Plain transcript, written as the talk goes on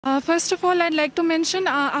First of all, I'd like to mention,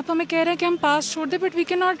 आप हमें कह रहे हैं कि हम past छोड़ दें, but we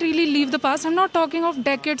cannot really leave the past. I'm not talking of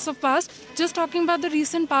decades of past, just talking about the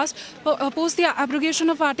recent past. Post the abrogation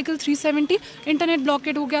of Article 370, internet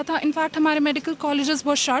blockade हो गया था. In fact, हमारे medical colleges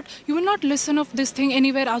were shut. You will not listen of this thing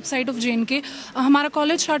anywhere outside of JNK. हमारा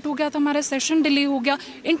college shut हो गया था, हमारा session delay हो गया.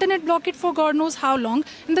 Internet blockade for God knows how long.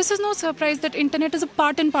 And this is no surprise that internet is a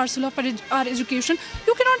part and parcel of our education.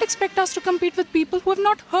 You cannot expect us to compete with people who have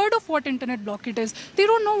not heard of what internet blockade is. They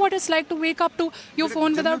don't know what it's like to wake up to your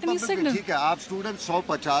phone without any signal. ठीक है, आप student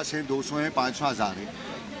 150 हैं, 200 हैं, 500 हज़ार हैं,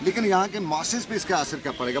 लेकिन यहाँ के मासेस पे इसका असर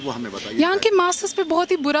क्या पड़ेगा वो हमें बताइए। यहाँ के मासेस पे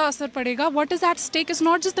बहुत ही बुरा असर पड़ेगा. What is at stake is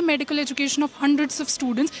not just the medical education of hundreds of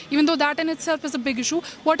students, even though that in itself is a big issue.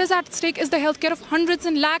 What is at stake is the healthcare of hundreds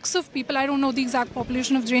and lakhs of people. I don't know the exact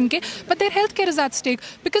population of JNK, but their healthcare is at stake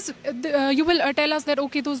because you will tell us that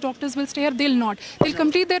okay, those doctors will stay here. They'll not. They'll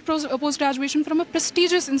complete their post-graduation from a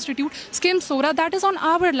prestigious institute, SKIMS MEDICAL, that is on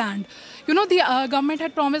our land. You know, the government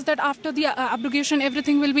had promised that after the abrogation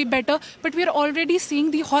everything will be better, but we are already seeing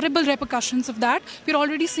the horrible repercussions of that. We are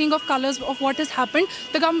already seeing of colors of what has happened.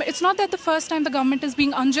 The government, it's not that the first time the government is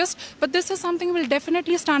being unjust, but this is something we'll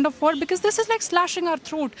definitely stand up for because this is like slashing our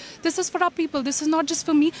throat. This is for our people. This is not just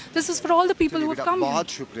for me. This is for all the people who have come.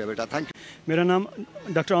 बहुत शुक्रिया बेटा, thank you. मेरा नाम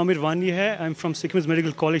doctor Aamir वानी है. I am from SKIMS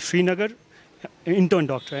medical college Srinagar. Intern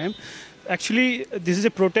doctor I am. Actually, this is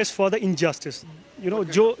a protest for the injustice. You know,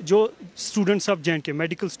 जो students of JNK,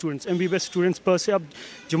 medical students, MBBS students पर से अब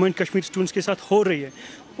जम्मू एंड कश्मीर students के साथ हो रही है,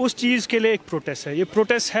 उस चीज़ के लिए एक protest है. ये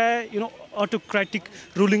protest है, autocratic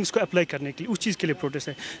rulings को apply करने के लिए, उस चीज़ के लिए protest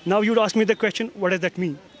है. Now you would ask me the question, what does that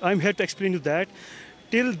mean? I'm here to explain you that.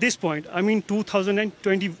 Till this point, I mean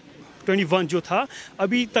 2021 जो था,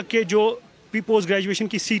 अभी तक के जो पोस्ट ग्रेजुएशन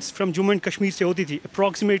की seats from Jammu and Kashmir से होती थी,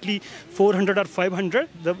 approximately 400 or 500,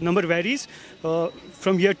 the number varies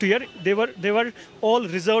from year two year. they were all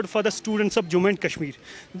reserved for the students of Jammu and Kashmir.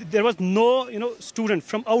 There was no student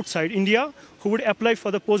from outside India who would apply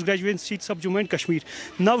for the post graduate seats of Jammu and Kashmir.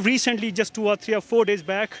 Now recently, just 2 or 3 or 4 days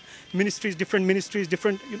back, different ministries,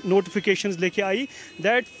 different notifications लेके आई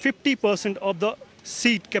that 50% of the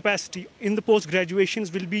seat capacity in the post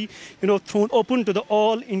graduations will be thrown open to the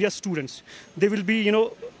all India students. They will be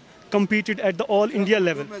competed at the all India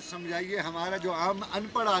level. समझाइए, हमारा जो आम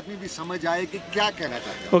अनपढ़ आदमी भी समझ आए कि क्या कहना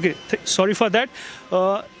चाहते हैं. Okay, sorry for that.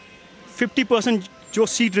 50% जो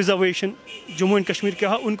seat reservation Jammu and Kashmir का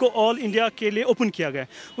है उनको ऑल इंडिया के लिए ओपन किया गया है.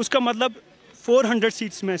 उसका मतलब 400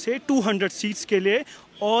 सीट्स में से 200 सीट्स के लिए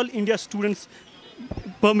ऑल इंडिया स्टूडेंट्स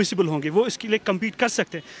परमिसिबल होंगे, वो इसके लिए कम्पीट कर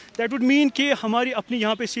सकते हैं. दैट वुड मीन कि हमारी अपनी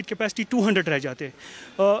यहाँ पे सीट कैपेसिटी 200 रह जाते हैं.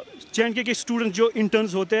 JNK के स्टूडेंट जो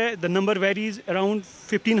इंटर्न्स होते हैं, the number varies around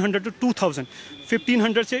 1500 to 2000.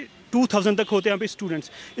 1500 से 2000 तक होते हैं यहाँ पे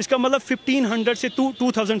स्टूडेंट्स. इसका मतलब 1500 से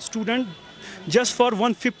 2000 स्टूडेंट जस्ट फॉर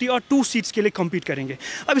 150 और 2 सीट्स के लिए कम्पीट करेंगे.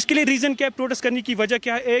 अब इसके लिए रीज़न क्या है, प्रोटेस्ट करने की वजह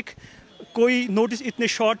क्या है? एक, कोई नोटिस इतने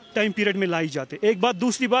शॉर्ट टाइम पीरियड में लाई जाते. एक बात.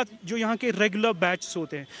 दूसरी बात, जो यहाँ के रेगुलर बैचेस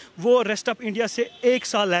होते हैं वो रेस्ट ऑफ इंडिया से 1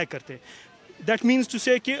 साल लैग करते हैं. दैट मीन्स टू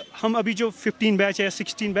से कि हम अभी जो 15 बैच है या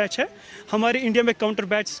 16 बैच है, हमारे इंडिया में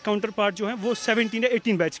काउंटर पार्ट जो हैं वो 17 या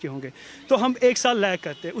 18 बैच के होंगे, तो हम 1 साल लैग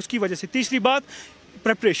करते हैं उसकी वजह से. तीसरी बात,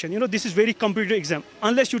 preparation. This is very competitive exam.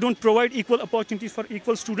 Unless you don't provide equal opportunities for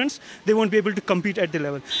equal students, they won't be able to compete at the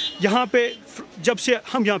level. यहाँ पे जब से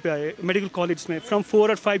हम यहाँ पे आए मेडिकल कॉलेज में, from 4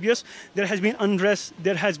 or 5 years, there has been unrest.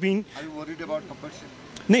 There has been. Are you worried about competition?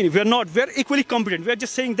 No, we are not. We are equally competent. We are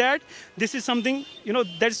just saying that this is something,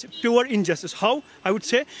 that's pure injustice. How? I would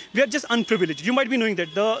say we are just unprivileged. You might be knowing that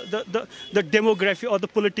the demography or the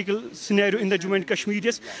political scenario in the Jammu and Kashmir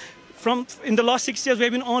is. In the last 6 years, we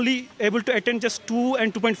have been only able to attend just 2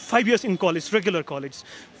 and 2.5 years in college, regular college.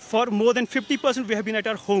 For more than 50%, we have been at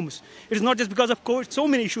our homes. It is not just because of COVID. So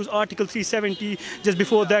many issues, Article 370, just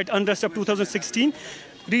before that, unrest of 2016.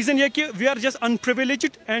 Reason है कि we are just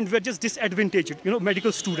unprivileged and we are just disadvantaged,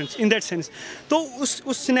 medical students in that sense. तो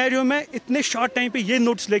उस scenario में इतने short time पे ये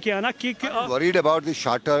notes लेके आना कि Are you worried about the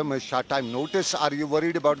short time notice? Are you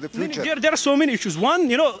worried about the future? There are so many issues. One,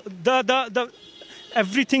 the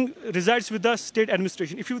everything resides with the state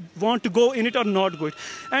administration. If you want to go in it or not go it,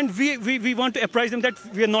 and we want to apprise them that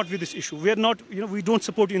we are not with this issue. We are not, we don't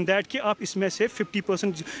support in that कि आप इसमें से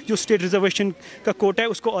 50% जो state reservation का quota है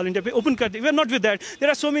उसको all India पे open कर दे. We are not with that. There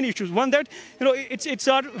are so many issues. One, that it's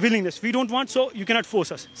our willingness. We don't want, so you cannot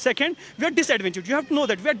force us. Second, we are disadvantaged. You have to know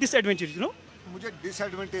that we are disadvantaged. मुझे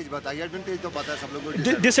disadvantage बताइए. Advantage तो पता है सब लोगों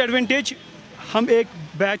को. Disadvantage, हम एक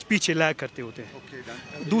बैच पीछे लैग करते होते हैं.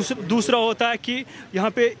 दूसरा होता है कि यहाँ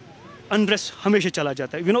पे अनरेस्ट हमेशा चला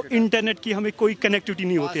जाता है। इंटरनेट की हमें कोई कनेक्टिविटी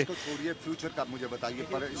नहीं होती है। छोड़िए, फ्यूचर का मुझे बताइए,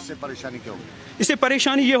 पर इससे परेशानी क्या होगी? इससे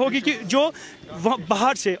परेशानी ये होगी कि जो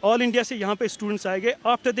बाहर से ऑल इंडिया से यहाँ पे स्टूडेंट्स आएंगे,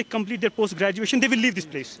 after they complete their post graduation they will leave this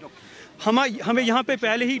place. हमें यहाँ पे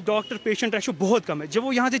पहले ही डॉक्टर पेशेंट रेशो बहुत कम है। जब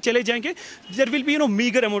वो यहाँ से चले जाएंगे, there will be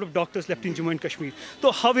meagre amount of doctors left in Jammu and Kashmir.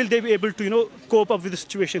 तो how will they be able to cope up with the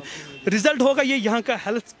situation? Result होगा ये, यहाँ का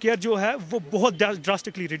हेल्थ केयर जो है वो बहुत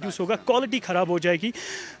ड्रास्टिकली रिड्यूस होगा, क्वालिटी ख़राब हो जाएगी,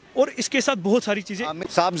 और इसके साथ बहुत सारी चीज़ें।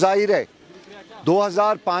 साफ जाहिर है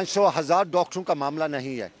 2500 डॉक्टरों का मामला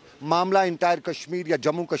नहीं है, मामला इंटायर कश्मीर या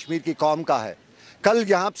जम्मू कश्मीर की कौम का है। कल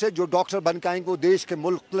यहाँ से जो डॉक्टर बन के आएंगे वो देश के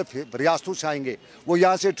मुख्तलिफ रियासतों से आएंगे, वो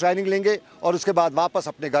यहाँ से ट्रेनिंग लेंगे और उसके बाद वापस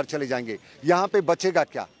अपने घर चले जाएंगे। यहाँ पे बचेगा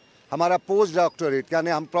क्या? हमारा पोस्ट डॉक्टरेट यानी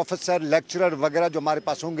हम प्रोफेसर, लेक्चरर वगैरह जो हमारे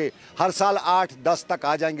पास होंगे, हर साल 8-10 तक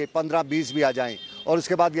आ जाएंगे, 15-20 भी आ जाएं, और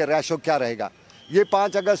उसके बाद ये रेशो क्या रहेगा? ये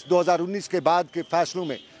 5 अगस्त 2019 के बाद के फैसलों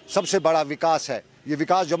में सबसे बड़ा विकास है। ये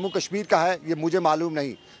विकास जम्मू कश्मीर का है, ये मुझे मालूम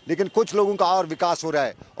नहीं, लेकिन कुछ लोगों का और विकास हो रहा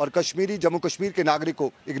है और कश्मीरी जम्मू कश्मीर के नागरिक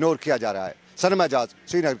को इग्नोर किया जा रहा है। सनम एजाज,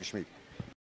 श्रीनगर, कश्मीर।